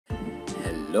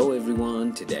Hello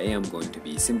everyone, today I'm going to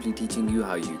be simply teaching you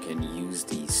how you can use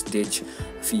the Stitch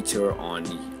feature on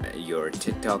your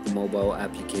TikTok mobile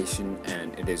application,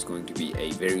 and it is going to be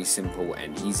a very simple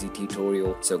and easy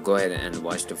tutorial. So go ahead and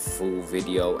watch the full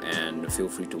video and feel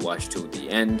free to watch till the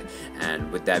end.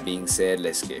 And with that being said,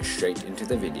 let's get straight into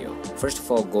the video. First of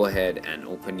all, go ahead and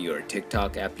open your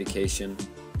TikTok application.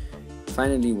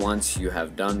 Finally, once you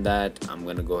have done that, I'm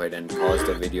gonna go ahead and pause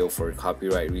the video for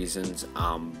copyright reasons,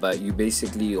 but you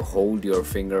basically hold your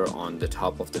finger on the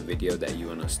top of the video that you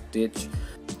want to stitch.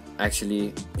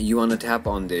 Actually, you want to tap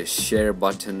on the share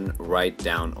button right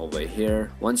down over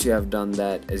here. Once you have done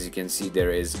that, as you can see,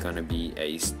 there is gonna be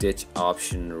a stitch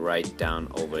option right down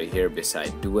over here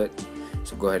beside Duet.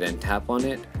 So go ahead and tap on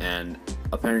it, and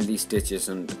apparently Stitch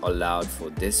isn't allowed for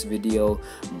this video,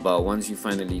 but once you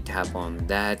finally tap on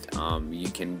that, you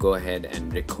can go ahead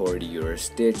and record your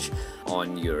stitch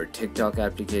on your TikTok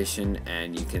application,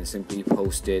 and you can simply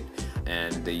post it,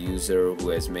 and the user who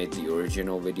has made the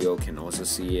original video can also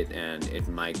see it, and it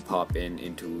might pop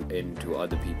into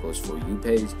other people's For You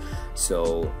page.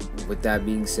 So with that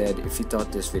being said, if you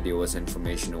thought this video was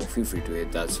informational, feel free to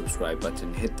hit that subscribe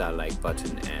button, hit that like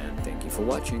button, and thank you for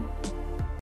watching.